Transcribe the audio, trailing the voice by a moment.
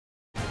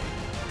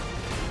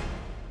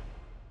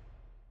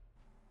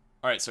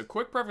Alright, so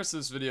quick preface to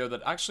this video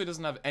that actually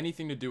doesn't have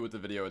anything to do with the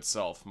video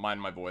itself.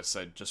 Mind my voice,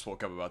 I just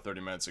woke up about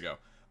 30 minutes ago.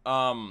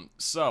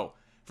 So,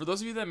 for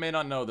those of you that may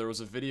not know, there was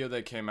a video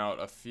that came out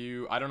I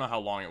don't know how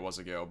long it was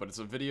ago, but it's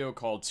a video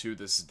called To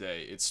This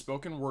Day. It's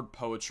spoken word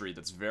poetry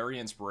that's very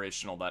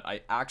inspirational that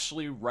I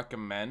actually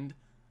recommend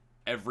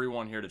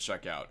everyone here to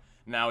check out.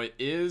 Now, it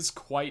is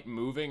quite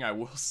moving, I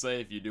will say,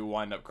 if you do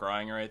wind up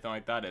crying or anything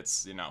like that.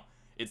 It's, you know,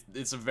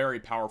 it's a very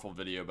powerful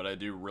video, but I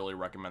do really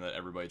recommend that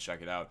everybody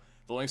check it out.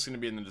 The link's going to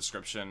be in the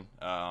description.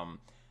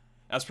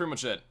 That's pretty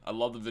much it. I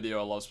love the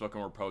video, I love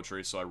spoken word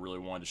poetry, so I really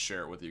wanted to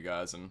share it with you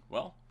guys, and,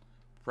 well,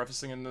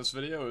 prefacing in this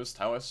video is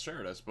how I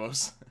share it, I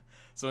suppose.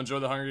 So enjoy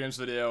the Hunger Games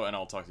video, and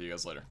I'll talk to you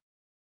guys later.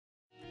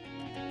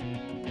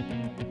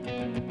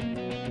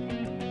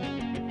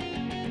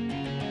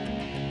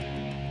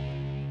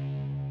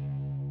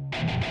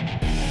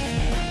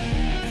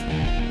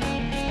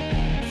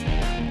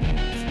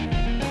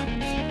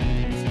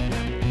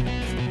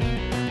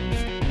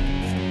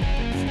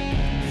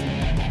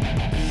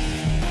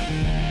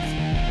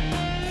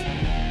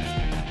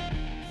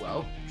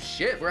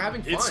 Shit, we're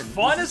having fun. It's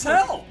fun as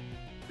hell!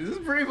 This is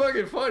pretty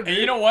fucking fun, dude. And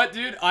you know what,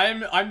 dude?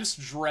 I'm just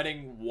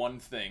dreading one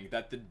thing.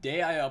 That the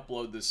day I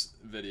upload this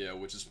video,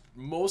 which is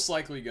most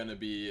likely gonna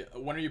be...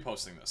 When are you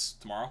posting this?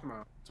 Tomorrow?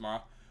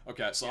 Tomorrow?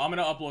 Okay, so yeah. I'm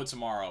gonna upload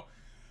tomorrow.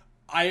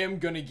 I am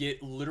gonna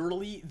get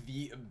literally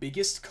the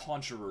biggest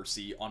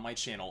controversy on my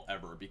channel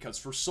ever, because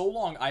for so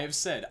long I have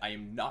said I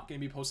am not gonna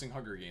be posting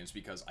Hunger Games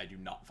because I do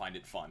not find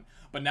it fun.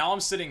 But now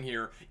I'm sitting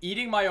here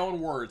eating my own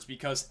words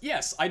because,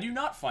 yes, I do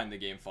not find the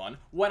game fun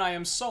when I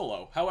am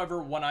solo. However,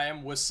 when I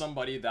am with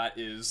somebody that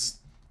is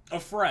a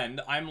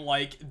friend, I'm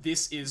like,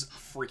 this is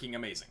freaking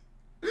amazing.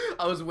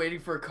 I was waiting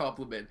for a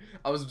compliment.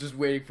 I was just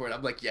waiting for it.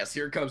 I'm like, yes,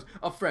 here it comes.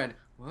 A friend.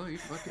 Well, you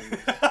fucking...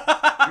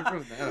 You're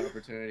from that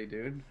opportunity,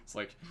 dude. It's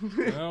like,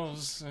 well,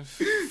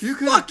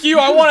 fuck you,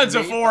 I want a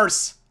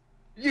divorce!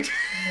 We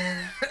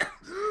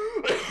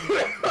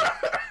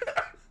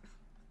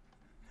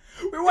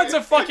went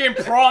to fucking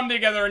prom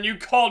together and you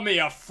called me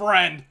a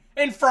friend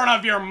in front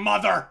of your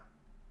mother!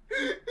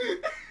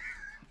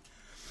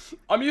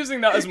 I'm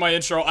using that as my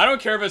intro. I don't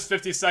care if it's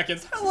 50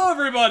 seconds. Hello,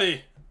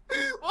 everybody!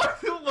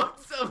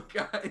 What's up,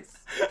 guys?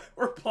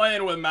 We're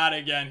playing with Matt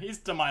again. He's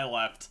to my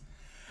left.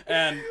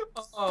 And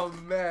oh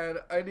man,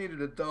 I need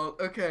an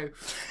adult. Okay.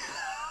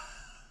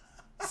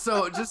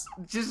 So just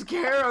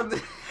care on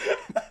the.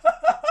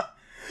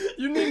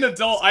 You need an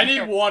adult. I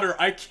need water.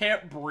 I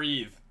can't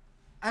breathe.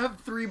 I have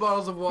 3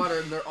 bottles of water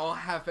and they're all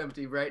half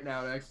empty right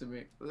now next to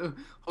me.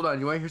 Hold on,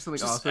 you want to hear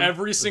something awesome?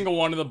 Every single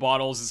one of the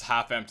bottles is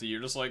half empty.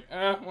 You're just like,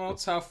 well,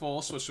 it's half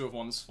full. Switch to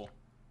one that's full.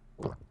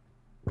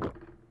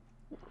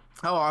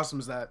 How awesome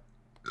is that?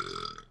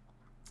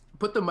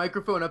 Put the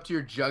microphone up to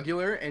your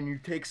jugular and you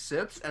take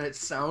sips and it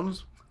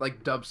sounds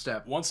like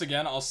dubstep. Once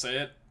again, I'll say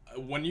it.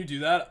 When you do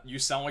that, you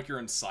sound like you're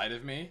inside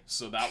of me.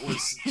 So that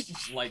was,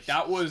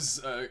 that was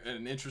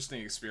an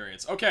interesting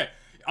experience. Okay,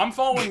 I'm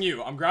following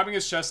you. I'm grabbing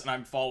his chest and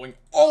I'm following.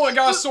 Oh, I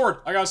got a sword.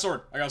 I got a sword.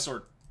 I got a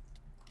sword.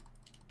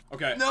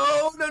 Okay.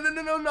 No,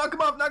 knock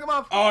him off, knock him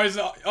off. Oh, he's,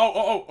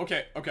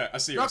 okay, I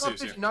see you, I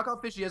see you. Knock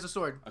off Fishy, he has a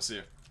sword. I see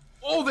you.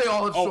 Oh, they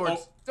all have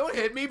swords. Don't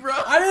hit me, bro.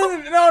 I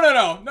didn't,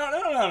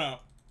 no.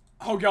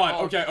 Oh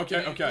god, okay.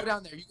 Go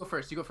down there, you go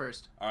first,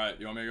 Alright,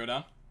 you want me to go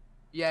down?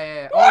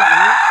 Yeah.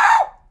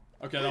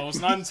 Oh, okay, that was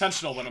not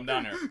intentional, but I'm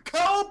down here.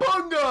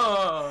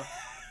 Cowabunga!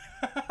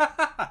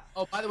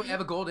 Oh, by the way, I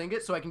have a gold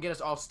ingot, so I can get us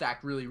all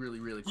stacked really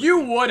quickly. You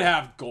would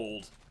have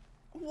gold.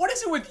 What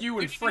is it with you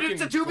and freaking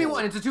It's a 2v1,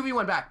 gold? It's a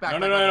 2v1, back. No,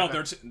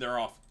 they're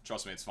off.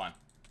 Trust me, it's fine.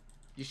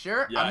 You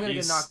sure? Yeah, I'm gonna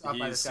get knocked off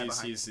by this guy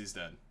behind he's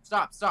dead.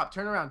 Stop,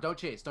 turn around, don't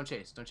chase.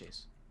 Okay.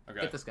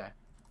 Get this guy.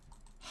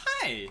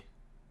 Hi!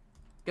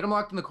 Get him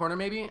locked in the corner,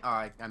 maybe? Oh,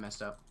 I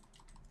messed up.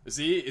 Is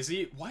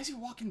he, why is he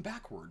walking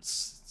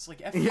backwards? It's like,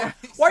 yeah.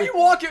 Why are you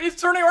walking? He's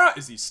turning around.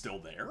 Is he still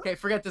there? Okay,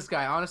 forget this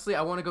guy. Honestly,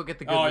 I want to go get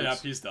the good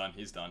news. news. Yeah,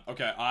 he's done.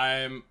 Okay,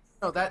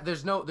 No,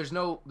 there's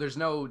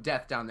no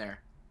death down there.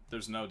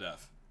 There's no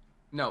death.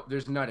 No,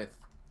 there's none.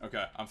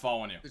 Okay, I'm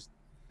following you.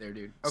 There,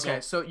 dude.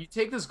 Okay, so you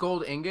take this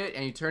gold ingot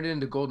and you turn it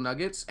into gold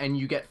nuggets and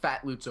you get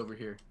fat loots over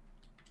here.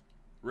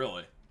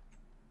 Really?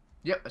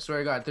 Yep, I swear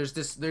to God.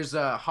 There's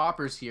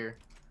hoppers here.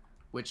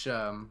 Which,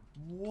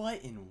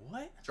 What in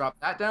what? Drop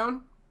that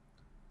down.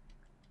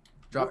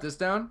 Drop this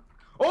down.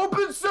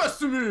 Open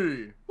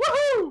sesame!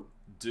 Woohoo!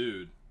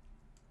 Dude.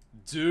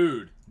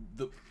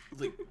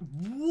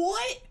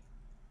 What?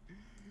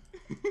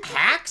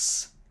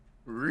 Hacks?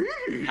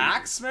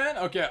 Hacks, man?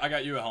 Okay, I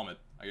got you a helmet.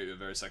 I got you a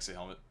very sexy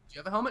helmet. Do you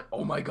have a helmet?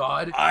 Oh my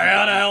god. I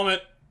got a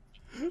helmet!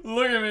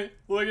 Look at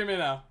me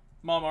now.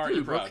 Mom, aren't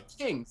you proud? We're the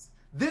kings.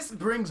 This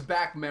brings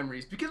back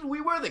memories, because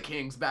we were the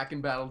kings back in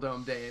Battle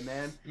Dome Day,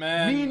 man.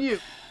 Me and you,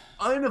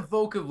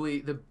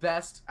 unevocably the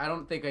best. I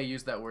don't think I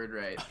used that word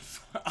right.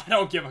 I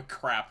don't give a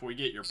crap. We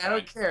get your point. I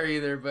don't care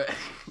either, but...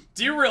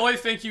 Do you really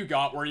think you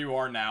got where you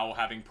are now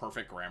having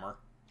perfect grammar?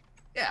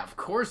 Yeah, of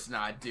course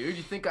not, dude.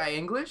 You think I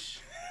English?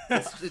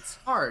 It's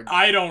hard.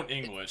 I don't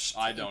English.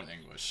 I don't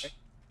English.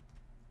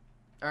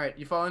 Alright,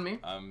 you following me?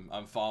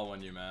 I'm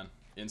following you, man.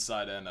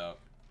 Inside and out.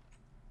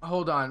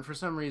 Hold on. For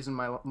some reason,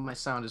 my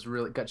sound is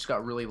just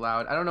got really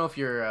loud. I don't know if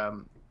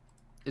you're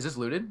is this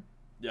looted?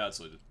 Yeah, it's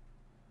looted.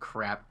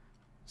 Crap.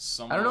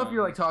 Someone... I don't know if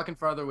you're like talking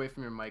farther away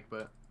from your mic,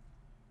 but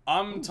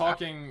I'm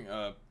talking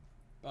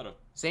about a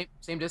same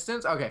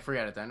distance. Okay,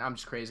 forget it then. I'm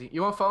just crazy.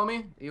 You want to follow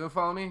me? You want to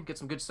follow me? Get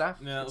some good stuff.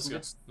 Yeah, let's go.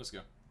 Let's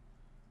go.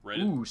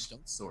 Rated. Ooh, stone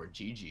sword.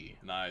 GG.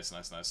 Nice,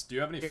 nice, nice. Do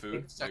you have any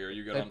food? Like, are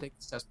you good on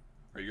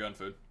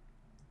food?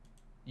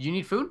 You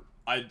need food?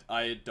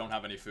 I don't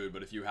have any food,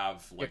 but if you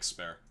have like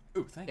spare.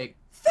 Ooh, thank you.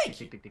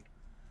 Thank you.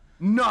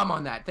 No, I'm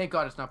on that. Thank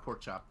God it's not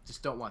pork chop.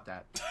 Just don't want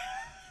that.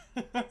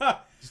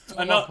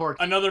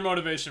 Another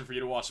motivation for you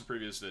to watch the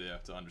previous video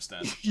to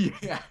understand.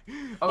 Yeah.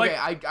 Okay,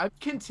 I'm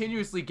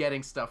continuously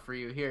getting stuff for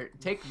you. Here,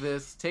 take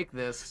this. Take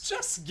this.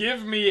 Just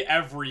give me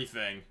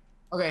everything.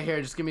 Okay,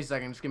 here, just give me a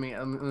second. Just give me.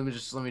 Let me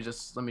just.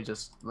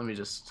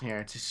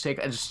 Here, just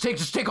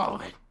take all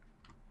of it.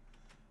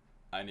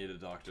 I need a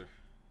doctor.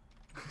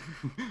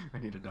 I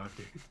need a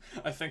doctor.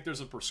 I think there's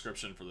a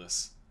prescription for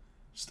this.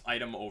 Just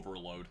item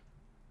overload.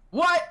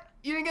 What?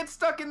 You didn't get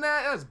stuck in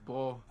that? That's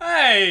bull.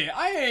 Hey,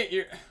 I hate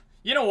you.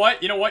 You know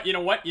what? Turn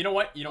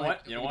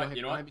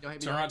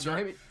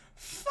around.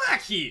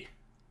 Fuck you.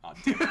 Oh,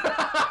 did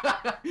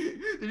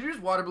you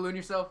just water balloon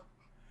yourself?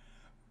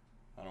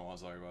 I don't want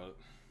to talk about it.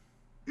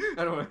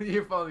 I don't want.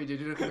 You're following me,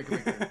 dude. Come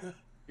here.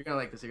 You're gonna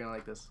like this. You're gonna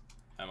like this.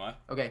 Am I?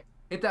 Okay.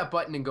 Hit that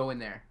button and go in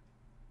there.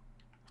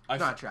 It's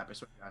not a trap, I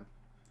swear to God.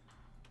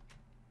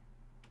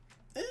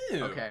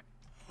 Ew. Okay.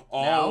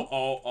 I'm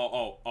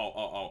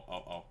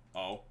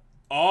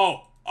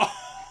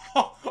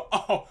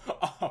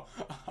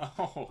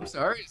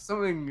sorry. It's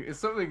something.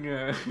 Just something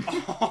you're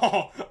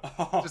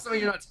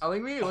not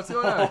telling me. What's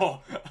going on?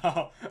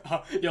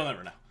 You'll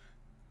never know.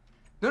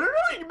 No!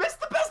 You missed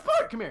the best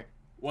part. Come here.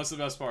 What's the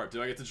best part?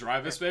 Do I get to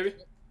drive this baby?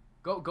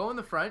 Go in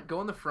the front. Go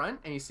in the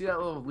front, and you see that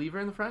little lever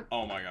in the front?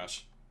 Oh my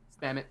gosh.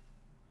 Spam it.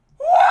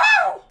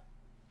 Wow!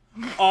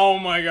 Oh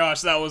my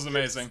gosh, that was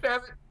amazing. Spam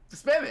it.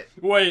 Just spam it.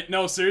 Wait,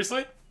 no,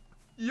 seriously?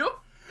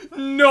 Yup.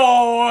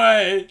 No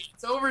way!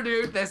 It's over,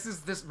 dude. This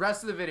is this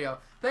rest of the video.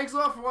 Thanks a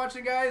lot for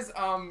watching, guys.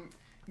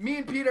 Me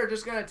and Pete are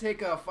just gonna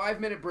take a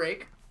 5-minute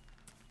break.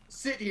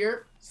 Sit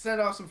here,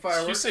 send off some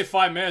fireworks. You say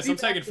 5 minutes, I'm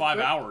taking 5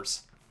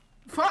 hours.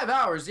 5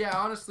 hours, yeah,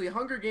 honestly.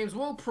 Hunger Games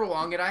will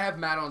prolong it. I have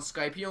Matt on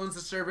Skype. He owns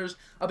the servers.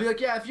 I'll be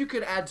like, yeah, if you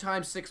could add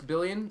times 6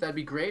 billion, that'd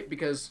be great,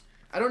 because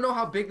I don't know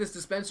how big this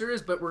dispenser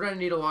is, but we're gonna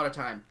need a lot of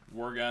time.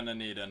 We're gonna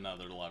need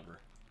another lever.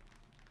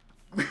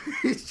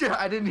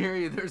 I didn't hear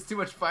you. There's too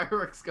much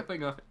fireworks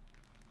going on.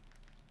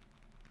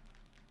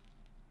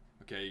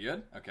 Okay, you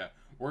good? Okay.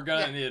 We're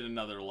gonna need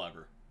another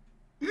lever.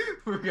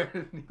 We're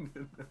gonna need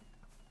another.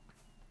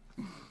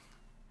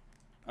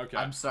 Okay.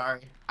 I'm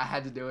sorry. I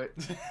had to do it.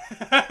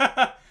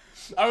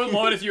 I would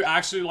love it if you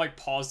actually, like,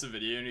 paused the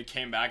video and you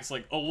came back. It's,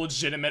 like, a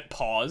legitimate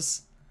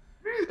pause.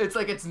 It's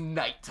like it's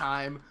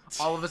nighttime.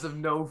 All of us have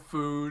no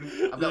food.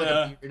 I've got like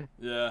a beard.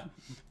 Yeah.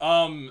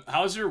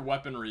 How's your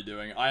weaponry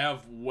doing? I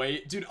have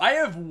way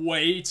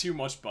too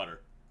much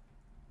butter.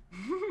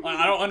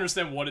 I don't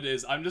understand what it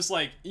is. I'm just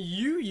like,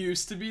 you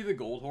used to be the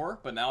gold whore,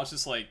 but now it's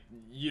just like,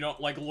 you don't,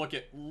 like, look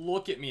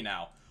at me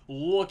now.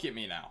 Look at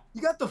me now.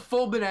 You got the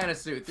full banana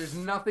suit. There's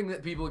nothing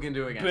that people can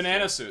do against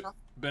Banana suit.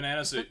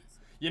 Banana suit.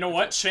 You know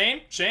what?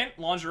 Chain?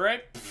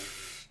 Lingerie?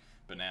 Pfft.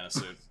 Banana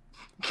suit.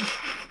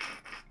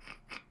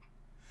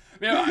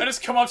 Man, I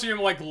just come up to you and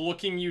I'm like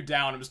looking you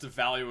down. I'm just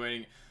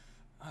evaluating.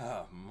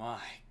 Oh my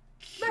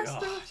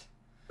god.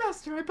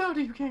 Master, I bow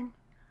to you, King.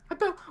 I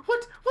bow.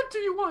 What do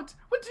you want?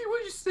 What do you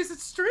want? Is it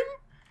string?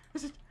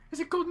 Is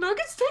it gold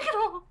nuggets? Take it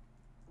all.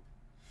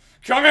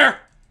 Come here.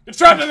 You're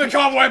trapped in the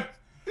cobweb.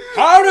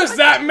 How does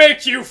that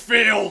make you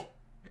feel?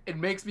 It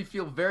makes me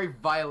feel very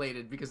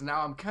violated because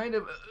now I'm kind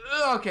of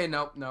okay.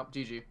 Nope.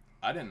 GG.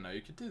 I didn't know you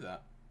could do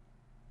that.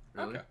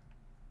 Really? Okay.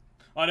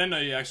 Oh, I didn't know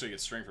you actually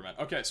get string from it.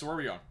 Okay, so where are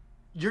we going?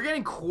 You're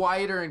getting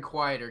quieter and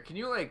quieter. Can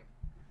you like,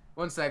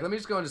 one sec? Let me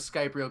just go into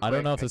Skype real quick. I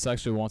don't know if this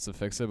actually wants to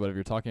fix it, but if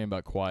you're talking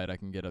about quiet, I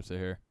can get up to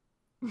here.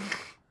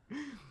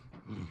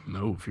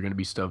 No, if you're gonna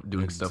be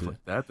doing stuff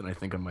like that, then I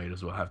think I might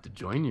as well have to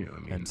join you. I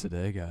mean, and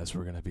today, guys,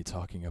 we're gonna be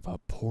talking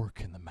about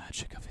pork and the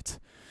magic of it.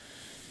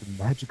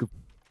 The magic of.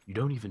 You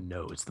don't even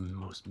know. It's the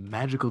most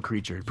magical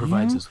creature. It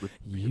provides us with.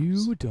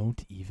 You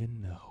don't even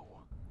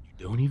know.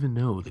 You don't even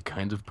know the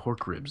kinds of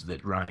pork ribs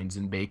that rinds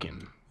in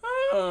bacon.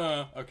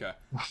 Okay.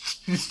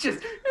 It's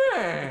just.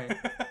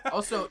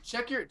 Also,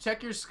 check your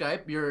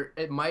Skype.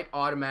 It might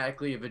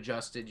automatically have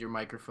adjusted your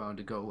microphone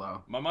to go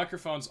low. My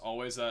microphone's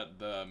always at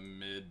the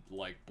mid,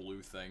 like,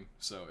 blue thing,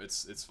 so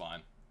it's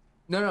fine.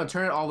 No,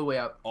 turn it all the way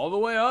up. All the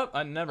way up?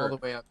 I never. All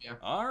the way up, yeah.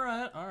 All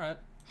right.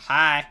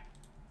 Hi.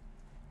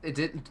 It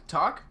didn't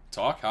talk.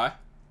 Talk. Hi.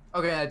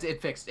 Okay,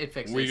 it fixed.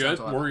 We good?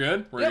 We're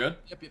good. We're good.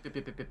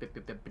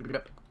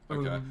 Yep.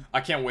 Okay.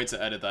 I can't wait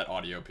to edit that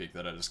audio peak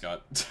that I just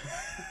got.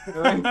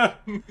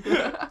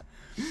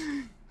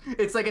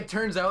 It's like it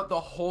turns out the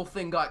whole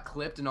thing got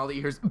clipped and all that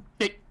you hear is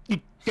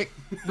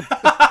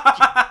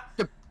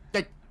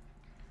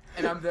and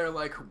And I'm there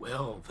like,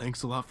 well,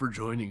 thanks a lot for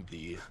joining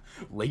the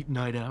late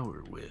night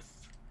hour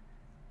with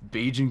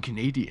Bajan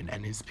Canadian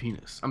and his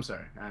penis. I'm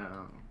sorry. I don't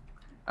know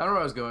where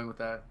I was going with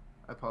that.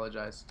 I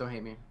apologize. Don't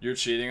hate me. You're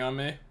cheating on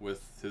me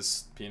with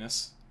his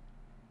penis?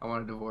 I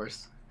want a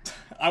divorce.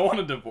 I want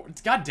a divorce.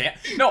 God damn.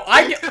 No,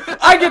 I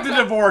get the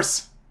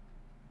divorce.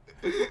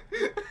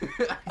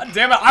 God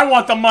damn it, I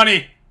want the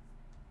money.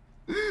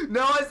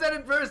 No, I said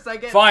it first. I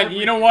get fine.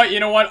 You know what?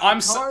 I'm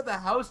the car, the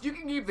house. You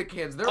can keep the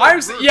kids.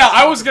 Yeah,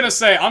 I was gonna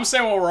say. I'm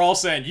saying what we're all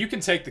saying. You can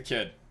take the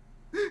kid.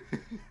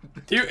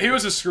 He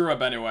was a screw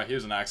up anyway. He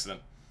was an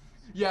accident.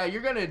 Yeah,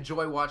 you're gonna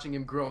enjoy watching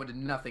him grow into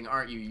nothing,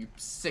 aren't you? You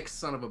sick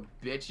son of a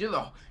bitch.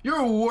 You're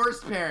a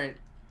worst parent.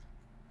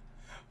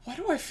 Why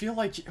do I feel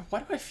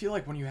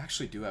like when you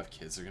actually do have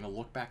kids, they're gonna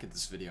look back at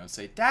this video and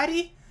say,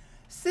 "Daddy,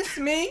 is this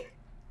me?"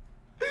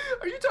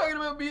 Are you talking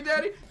about me,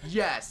 Daddy?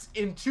 Yes,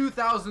 in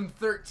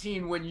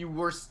 2013 when you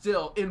were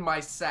still in my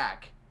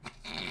sack.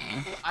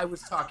 I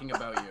was talking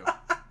about you.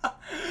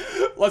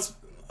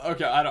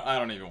 Okay, I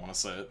don't even want to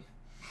say it.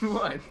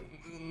 What?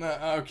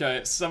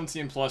 Okay,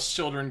 17 plus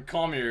children,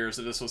 calm your ears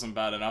if this wasn't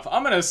bad enough.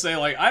 I'm gonna say,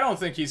 like, I don't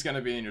think he's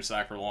gonna be in your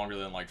sack for longer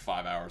than, like,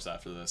 5 hours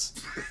after this.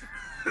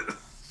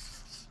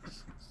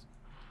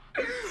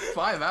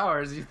 5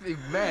 hours? You think,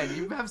 man,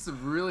 you have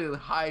some really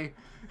high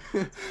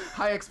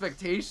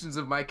expectations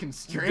of my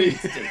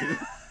constraints,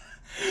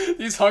 dude.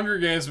 These Hunger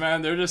Games,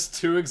 man, they're just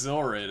too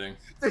exhilarating.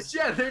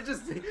 Yeah, they're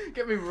just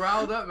get me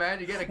riled up,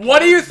 man. What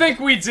do you think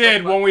we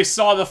did when we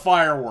saw the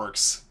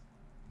fireworks?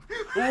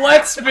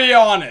 Let's be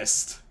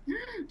honest.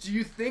 Do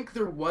you think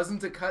there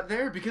wasn't a cut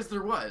there? Because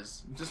there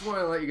was. Just want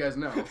to let you guys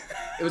know.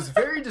 It was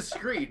very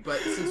discreet, but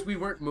since we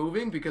weren't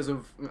moving because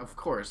of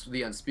course,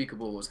 the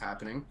unspeakable was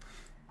happening.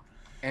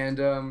 And,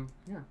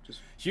 yeah, just...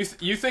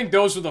 You think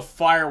those were the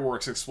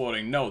fireworks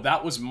exploding? No,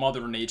 that was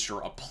Mother Nature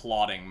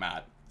applauding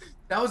Matt.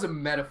 That was a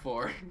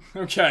metaphor.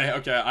 Okay,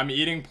 I'm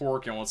eating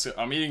pork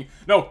and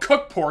no,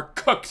 cooked pork,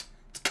 cooked.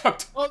 It's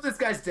cooked. Oh, this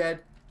guy's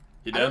dead.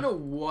 He dead? I don't know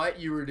what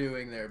you were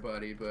doing there,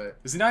 buddy,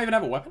 but... Does he not even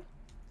have a weapon?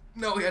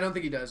 No, I don't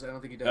think he does.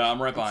 Yeah,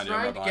 I'm right behind you.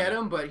 I'm trying to get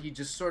him, but he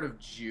just sort of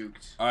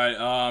juked.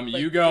 Alright,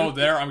 you go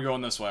there, I'm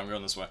going this way,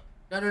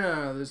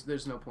 No,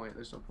 there's no point,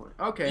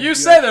 Okay. You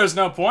say there's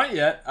no point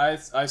yet.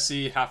 I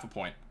see half a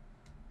point.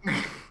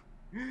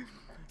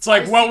 It's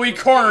like, well, we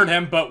cornered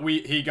him, but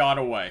he got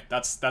away.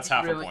 That's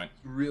half a point.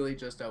 Really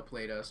just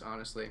outplayed us,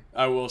 honestly.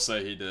 I will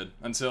say he did.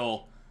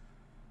 Until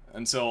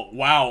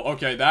wow,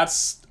 okay,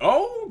 that's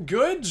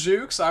good,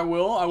 Jukes. I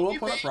will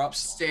put up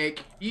props.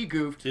 Mistake. He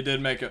goofed. He did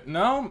make it.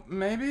 No,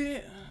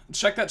 maybe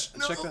check that.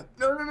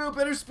 No,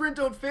 better sprint,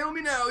 don't fail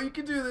me now. You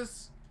can do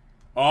this.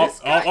 Oh,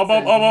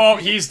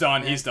 he's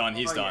done. This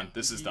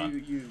is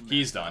done.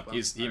 He's done.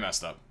 He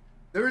messed up.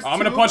 I'm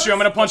gonna punch you. I'm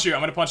gonna punch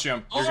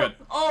him. You're good.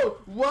 Oh,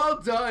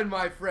 well done,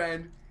 my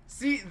friend.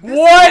 See,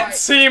 what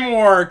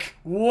teamwork?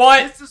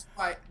 What?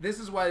 This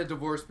is why the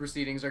divorce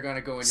proceedings are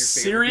gonna go in your favor.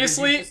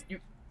 Seriously?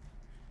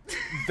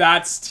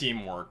 That's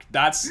teamwork.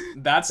 That's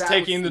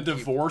taking the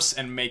divorce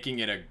and making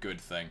it a good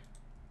thing.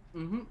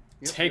 Mm-hmm.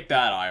 Yep. Take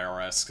that,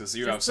 IRS, because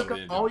you have something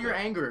to do. All your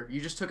anger.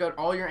 You just took out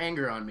all your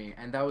anger on me,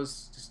 and that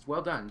was just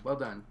well done. Well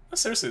done.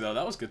 Seriously though,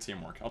 that was good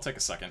teamwork. I'll take a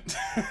second.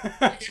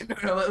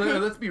 no,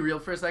 let's be real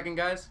for a second,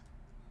 guys.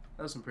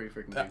 That was some pretty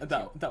freaking good.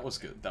 That was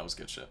good. That was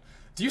good shit.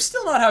 Do you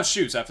still not have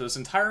shoes after this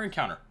entire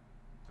encounter?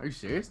 Are you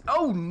serious?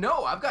 Oh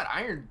no, I've got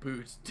iron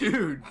boots,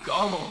 dude.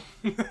 Gommel.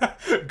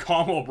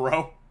 Gommel,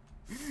 bro.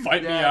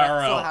 Fight me IRL.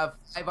 I still have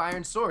 5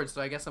 iron swords,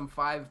 so I guess I'm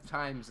 5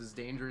 times as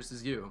dangerous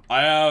as you.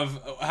 I have...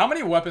 How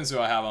many weapons do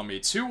I have on me?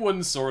 2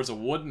 wooden swords, a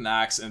wooden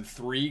axe, and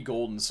 3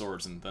 golden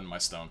swords, and then my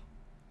stone.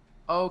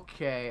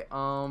 Okay,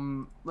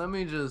 let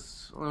me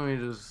just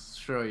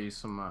show you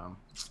some,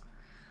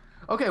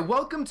 Okay,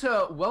 welcome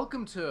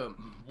to...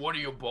 What are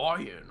you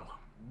buying?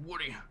 What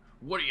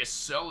are you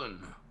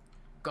selling?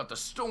 Got the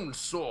stone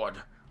sword.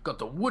 Got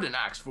the wooden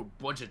axe for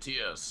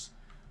budgeteers.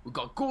 We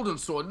got golden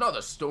sword,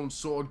 another stone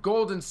sword,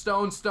 golden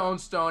stone,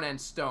 and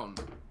stone.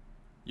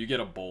 You get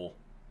a bowl.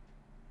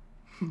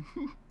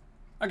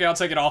 Okay, I'll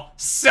take it all.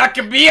 Suck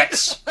a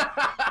bitch!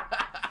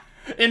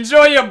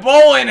 Enjoy your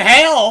bowl in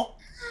hell!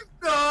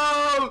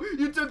 No!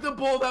 You took the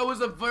bowl. That was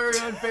a very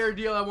unfair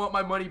deal. I want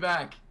my money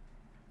back.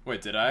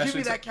 Wait, did I actually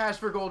give me that cash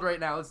for gold right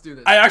now. Let's do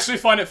this. I actually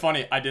find it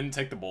funny. I didn't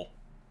take the bowl.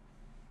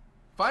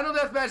 Final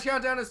deathmatch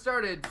countdown has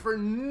started for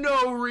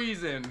no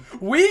reason.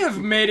 We have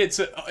made it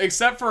to,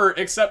 except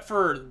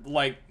for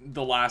like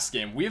the last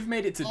game, we have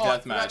made it to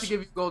deathmatch. I have to give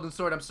you a golden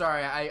sword. I'm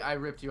sorry, I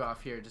ripped you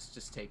off here.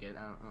 Just take it.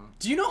 I don't know.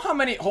 Do you know how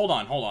many? Hold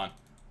on.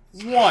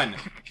 1,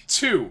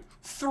 2,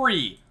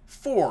 3,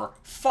 4,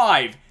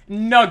 5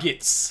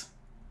 nuggets.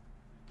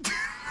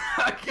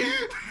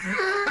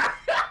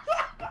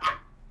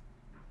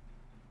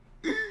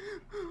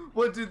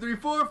 1, 2, 3,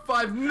 4,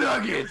 5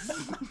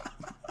 nuggets.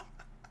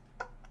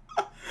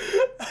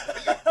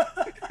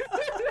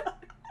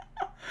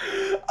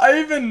 I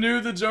even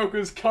knew the joke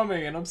was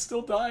coming, and I'm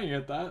still dying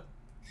at that.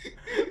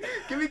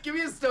 Give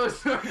me a stone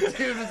sword, dude.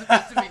 It's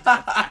supposed to be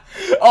done.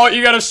 Oh,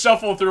 you gotta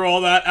shuffle through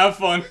all that. Have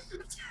fun.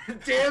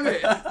 Damn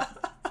it.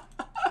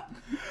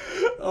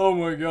 Oh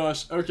my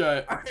gosh.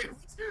 Okay. Alright,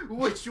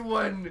 which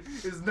one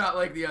is not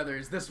like the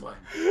others? This one.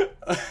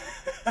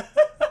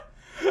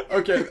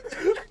 Okay.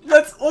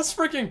 Let's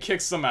freaking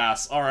kick some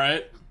ass. All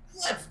right.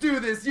 Let's do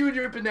this. You in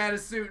your banana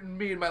suit and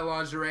me in my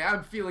lingerie.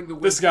 I'm feeling the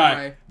wind. This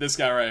guy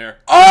right here.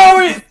 Oh,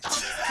 he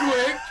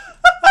Quick.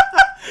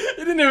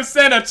 He didn't even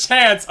stand a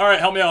chance. All right,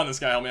 help me out on this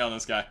guy. Help me out on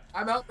this guy.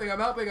 I'm helping.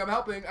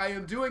 I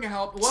am doing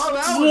help. Well,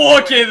 that was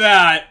Look at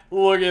that.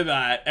 Look at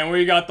that. And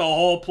we got the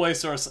whole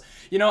place.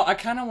 You know, I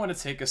kind of want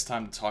to take us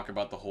time to talk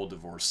about the whole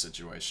divorce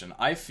situation.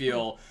 I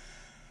feel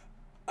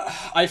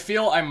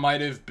I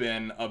might have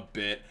been a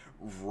bit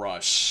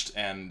rushed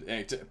and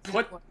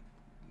put.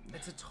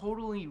 It's a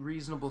totally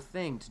reasonable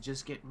thing to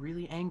just get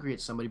really angry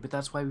at somebody, but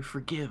that's why we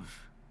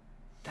forgive.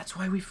 That's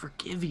why we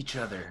forgive each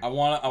other. I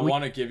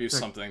want to give you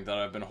something that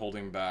I've been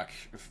holding back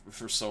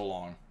for so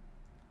long.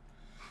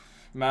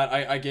 Matt,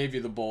 I gave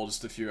you the bowl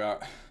just a few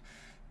hours.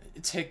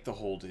 Take the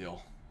whole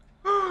deal.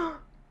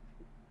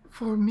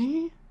 For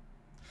me?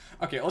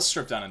 Okay, let's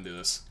strip down and do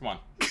this. Come on.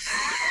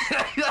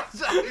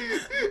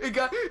 it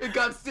got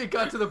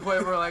to the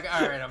point where we're like,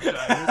 all right, I'm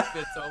done. This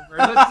bit's over.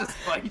 Let's just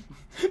fight.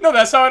 No,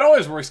 that's how it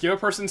always works. Give a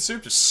person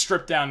soup, just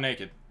strip down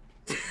naked.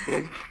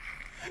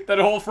 That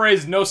whole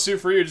phrase, no soup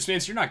for you, just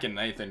means you're not getting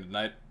anything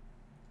tonight.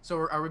 So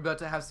are we about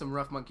to have some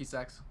rough monkey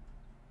sex?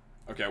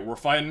 Okay, we're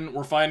fighting.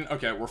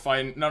 Okay, we're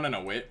fighting. No,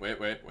 wait. I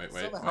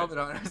saw the helmet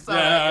on. I saw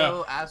a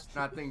little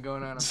astronaut thing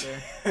going on up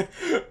there.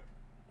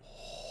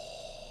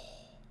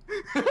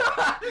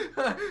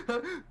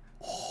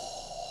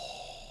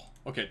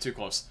 Okay, too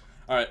close.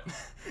 Alright.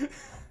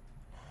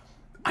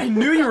 I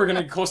knew you were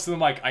gonna get close to the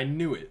mic. I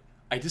knew it.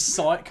 I just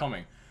saw it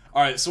coming.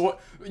 Alright, so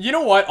what? You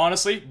know what?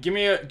 Honestly, give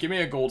me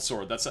a gold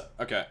sword. That's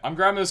okay. I'm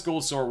grabbing this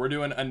gold sword. We're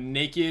doing a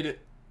naked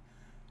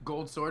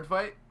gold sword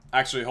fight.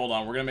 Actually, hold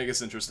on. We're gonna make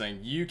this interesting.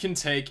 You can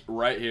take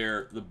right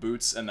here the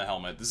boots and the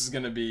helmet. This is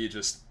gonna be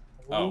just.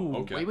 Oh,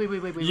 okay.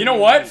 Wait. You know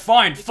what?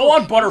 Fine. Full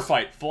on butter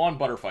fight. Full on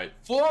butter fight.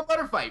 Full on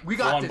butter fight. We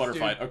got Full on this, butter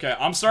dude. fight. Okay,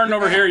 I'm starting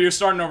over here. You're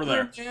starting over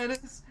there.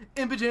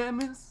 In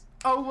pajamas,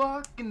 all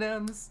walking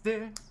down the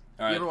stairs.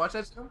 All right. You ever watch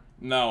that show?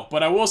 No,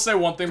 but I will say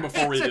one thing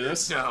before we do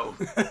this. No.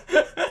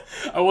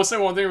 I will say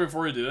one thing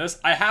before we do this.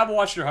 I have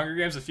watched your Hunger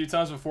Games a few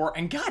times before,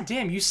 and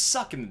goddamn, you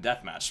suck in the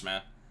deathmatch,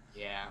 man.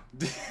 Yeah.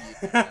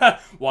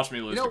 Watch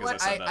me lose. You know because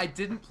what? I said that. I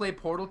didn't play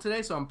Portal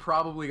today, so I'm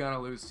probably gonna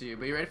lose to you.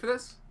 But you ready for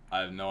this?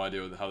 I have no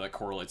idea how that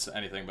correlates to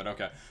anything, but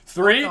okay.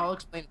 Three. I'll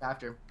explain it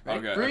after.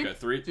 Ready? Okay. Okay.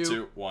 Three,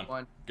 two, one.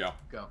 Go.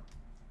 Go.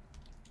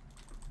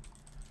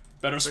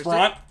 Better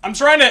sprint. I'm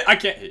trying to. I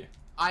can't hit you.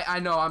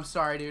 I know. I'm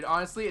sorry, dude.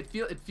 Honestly, it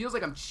feels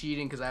like I'm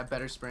cheating because I have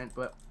better sprint,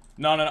 but.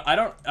 No. I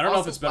don't know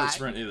if it's better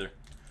sprint either.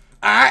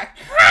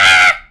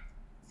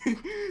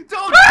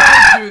 Don't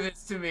do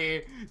this to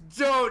me.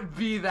 Don't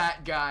be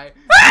that guy.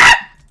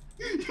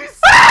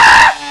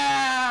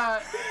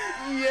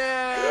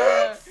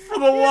 Yeah. For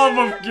the love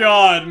of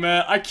God,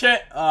 man. I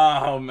can't.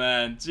 Oh,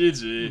 man.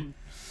 GG.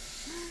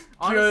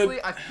 Honestly,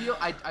 I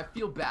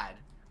feel bad.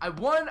 I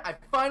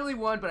finally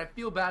won, but I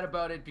feel bad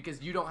about it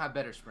because you don't have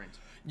better sprint.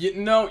 You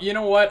know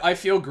what? I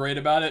feel great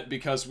about it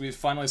because we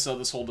finally saw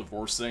this whole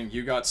divorce thing.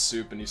 You got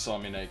soup and you saw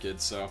me naked,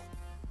 so.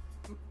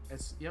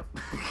 Yep.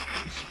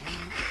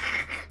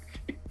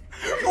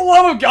 For the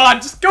love of God,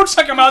 just go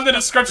check them out in the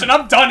description.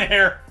 I'm done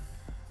here.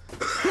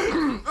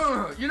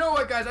 You know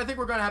what, guys? I think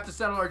we're gonna have to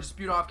settle our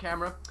dispute off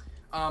camera.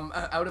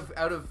 Out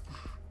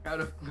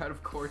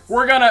of court.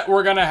 We're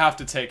gonna have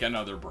to take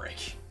another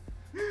break.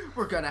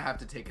 We're gonna have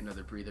to take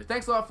another breather.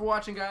 Thanks a lot for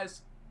watching,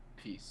 guys.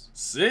 Peace.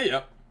 See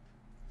ya.